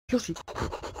Kelsey.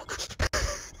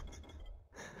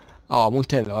 Oh, I'm on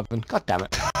 10 11. God damn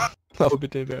it. That would be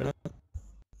doing better now.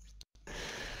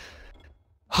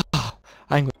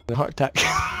 I'm going to heart attack.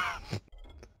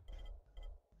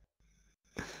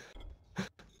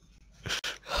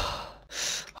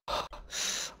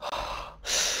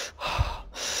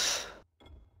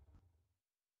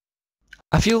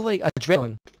 I feel like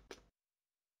adrenaline.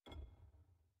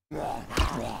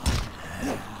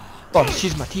 Oh,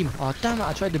 she's my team. Oh, damn it,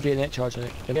 I tried the bayonet charge on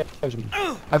it.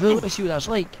 I really want to see what that's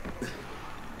like.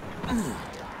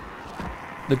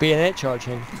 The bayonet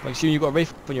charging. Like, see when you've got a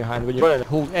rifle in your hand, when you're running,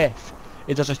 hold F,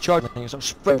 it does a charging thing, it sort of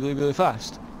spreads really, really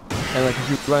fast. And like, if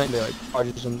you run it, like,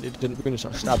 charges them, it didn't really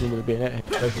sort of stab them with a bayonet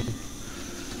rifle.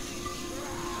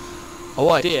 I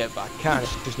want to do it, but I can't,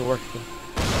 it's just not working.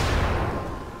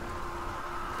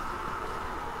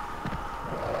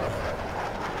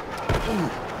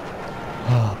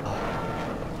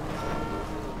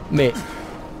 Mate,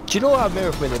 do you know what I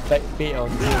remember when the beta on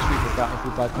the Street was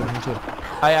Battlefield Bad Company 2?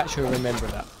 I actually remember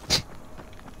that.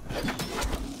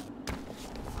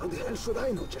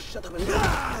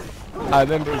 I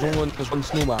remember it was only one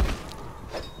snow map.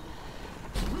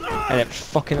 And it was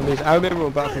fucking amazing. I remember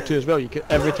on Battlefield 2 as well, you could,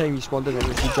 every time you spawned in it,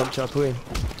 you jumped to a plane.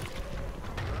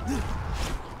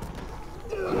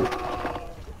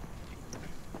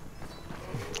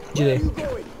 Did you?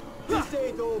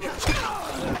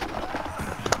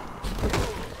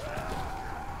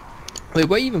 Wait,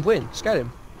 what are you even playing? Skyrim?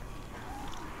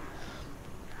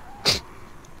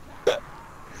 I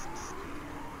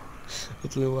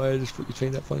don't know why I just fucking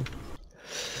find that funny.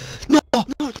 No,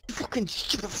 you fucking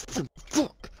stupid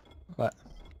fuck! What?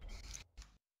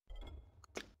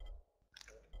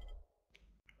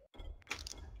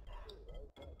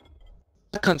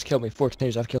 That cunt's killed me 4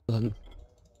 times, I've killed him.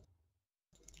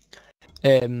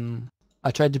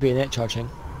 I tried to bayonet charging.